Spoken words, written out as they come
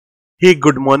Hey,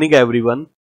 good morning everyone.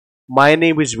 My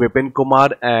name is Vipin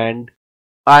Kumar and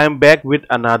I am back with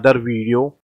another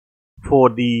video for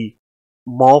the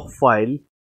MOF file.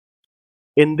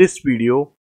 In this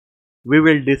video, we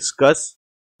will discuss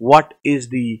what is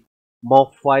the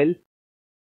MOF file,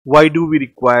 why do we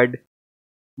require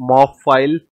MOF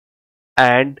file,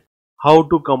 and how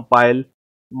to compile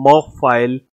MOF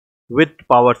file with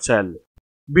PowerShell.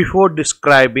 Before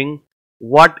describing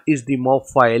what is the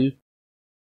MOF file,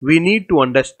 we need to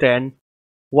understand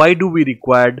why do we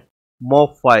require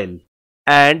MOF file,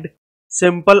 and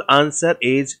simple answer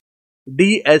is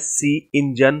DSC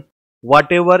engine,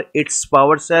 whatever its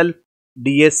PowerShell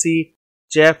DSC,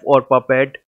 Chef or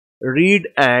Puppet, read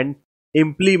and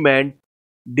implement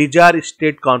desired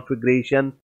state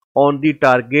configuration on the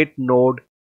target node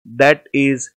that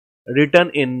is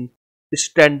written in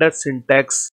standard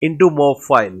syntax into MOF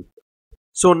file.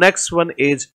 So next one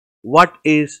is, what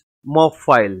is MOF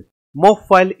file? MOF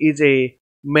file is a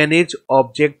managed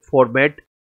object format,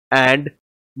 and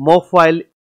MOF file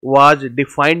was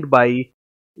defined by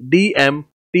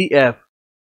DMTF,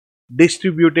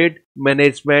 Distributed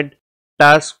Management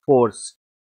Task Force,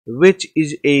 which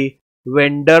is a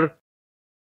vendor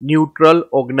neutral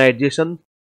organization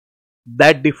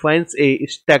that defines a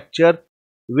structure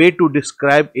way to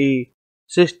describe a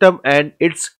system and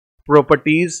its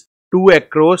properties to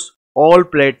across all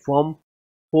platforms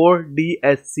for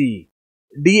DSC.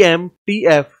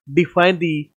 DMTF define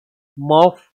the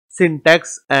MOF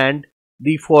syntax and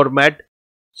the format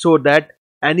so that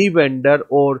any vendor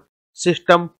or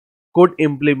system could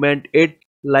implement it,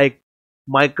 like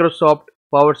Microsoft,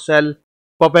 PowerShell,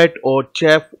 Puppet or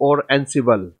Chef or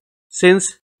Ansible.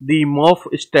 Since the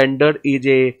MOF standard is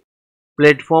a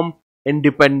platform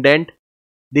independent,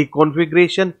 the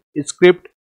configuration script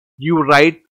you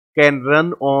write can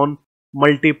run on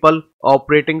multiple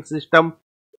operating systems.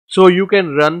 So you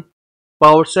can run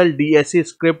PowerShell DSC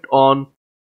script on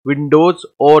Windows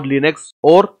or Linux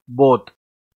or both.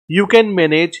 You can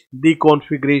manage the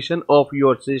configuration of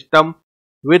your system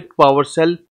with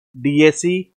PowerShell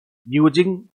DSC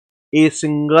using a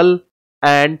single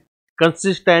and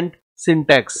consistent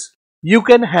syntax. You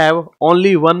can have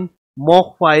only one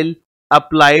MOF file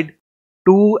applied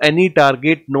to any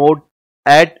target node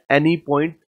at any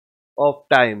point of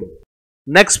time.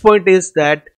 Next point is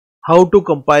that how to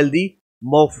compile the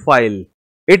MOF file.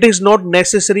 It is not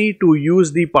necessary to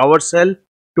use the PowerShell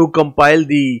to compile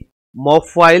the MOF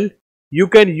file. You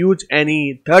can use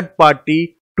any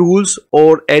third-party tools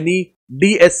or any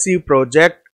DSC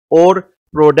project or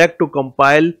product to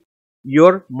compile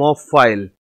your MOF file.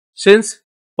 Since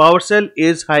PowerShell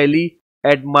is highly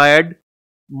admired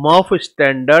MOF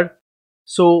standard,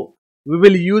 so we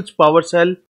will use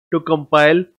PowerShell to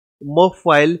compile MOF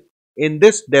file in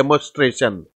this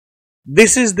demonstration.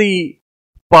 This is the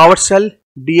PowerShell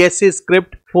DSC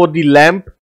script for the LAMP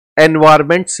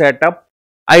environment setup.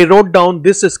 I wrote down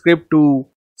this script to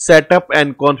set up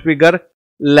and configure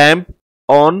LAMP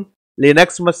on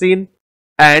Linux machine,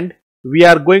 and we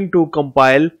are going to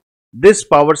compile this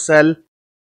PowerShell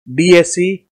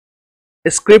DSC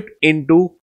script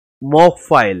into MOF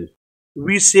file.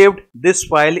 We saved this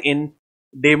file in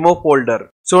demo folder.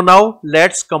 So now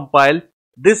let's compile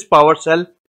this PowerShell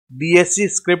DSC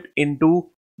script into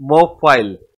MOF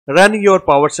file. Run your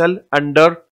PowerShell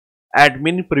under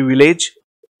admin privilege.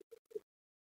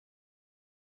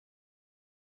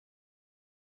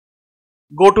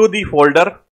 Go to the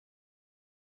folder.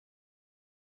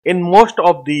 In most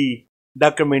of the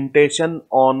documentation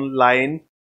online,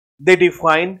 they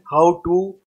define how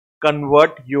to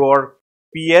convert your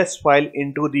PS file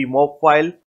into the MOF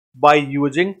file by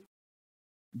using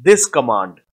this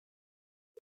command.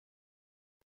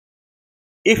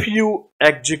 If you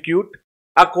execute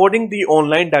according the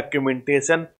online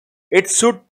documentation, it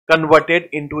should convert it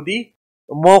into the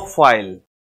MOF file.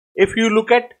 If you look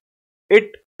at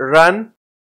it run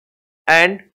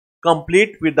and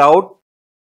complete without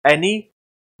any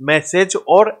message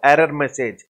or error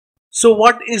message. So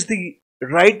what is the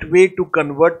right way to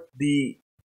convert the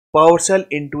PowerShell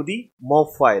into the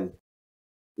MOF file?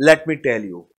 Let me tell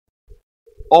you.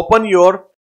 Open your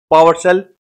PowerShell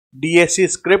DSC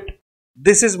script.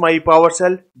 This is my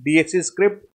PowerShell DSC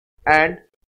script, and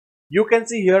you can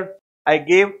see here I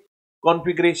gave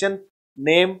configuration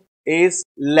name is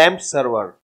LAMP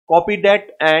server. Copy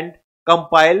that and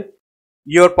compile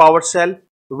your PowerShell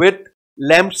with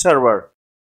LAMP server.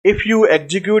 If you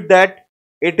execute that,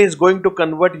 it is going to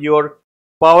convert your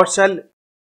PowerShell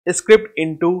script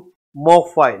into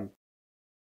MOF file.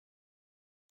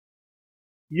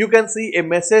 You can see a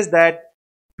message that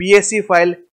PSC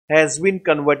file has been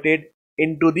converted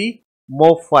into the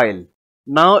MOF file.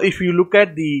 Now if you look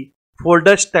at the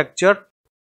folder structure,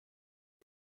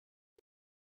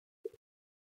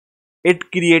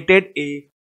 it created a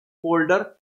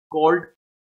folder called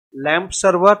lamp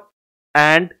server,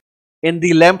 and in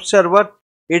the lamp server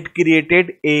it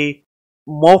created a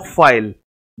MOF file.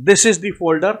 This is the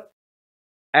folder,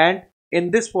 and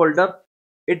in this folder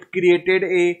it created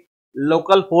a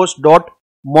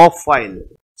localhost.mof file.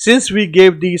 Since we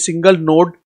gave the single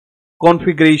node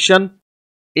configuration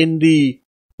in the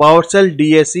PowerShell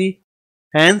DSC,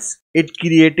 hence it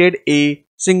created a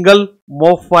single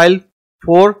MOF file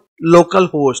for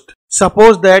localhost.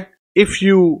 Suppose that if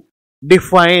you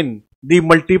define the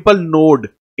multiple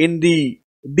node in the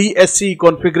DSC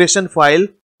configuration file,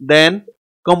 then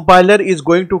compiler is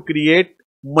going to create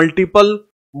multiple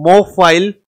MOF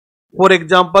file. For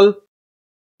example,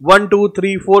 1 2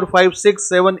 3 4 5 6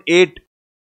 7 8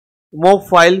 MOF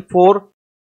file for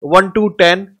 1 to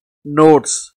 10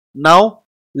 nodes. Now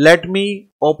let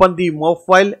me open the MOF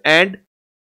file and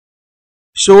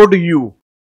show you.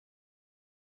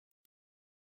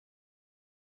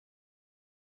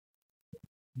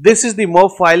 This is the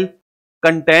MOF file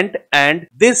content, and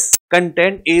this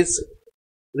content is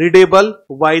readable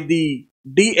by the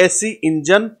DSC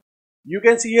engine. You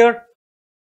can see here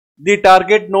the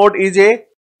target node is a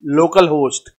local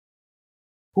host.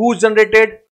 Who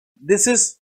generated? This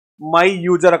is my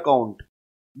user account.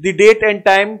 The date and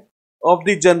time of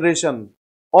the generation,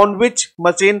 on which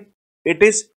machine it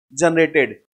is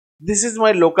generated. This is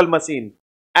my local machine,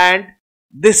 and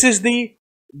this is the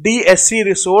DSC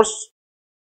resource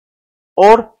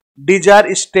or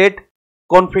desired state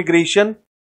configuration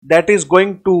that is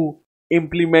going to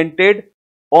implemented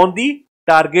on the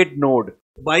target node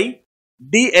by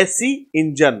DSC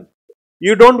engine.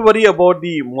 You don't worry about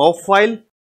the MOF file.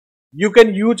 You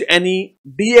can use any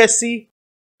DSC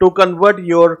to convert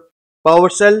your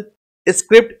PowerShell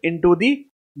script into the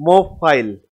MOF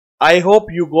file. I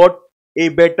hope you got a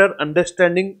better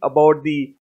understanding about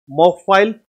the MOF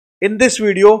file. In this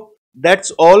video,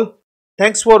 that's all.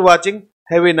 Thanks for watching.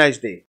 Have a nice day.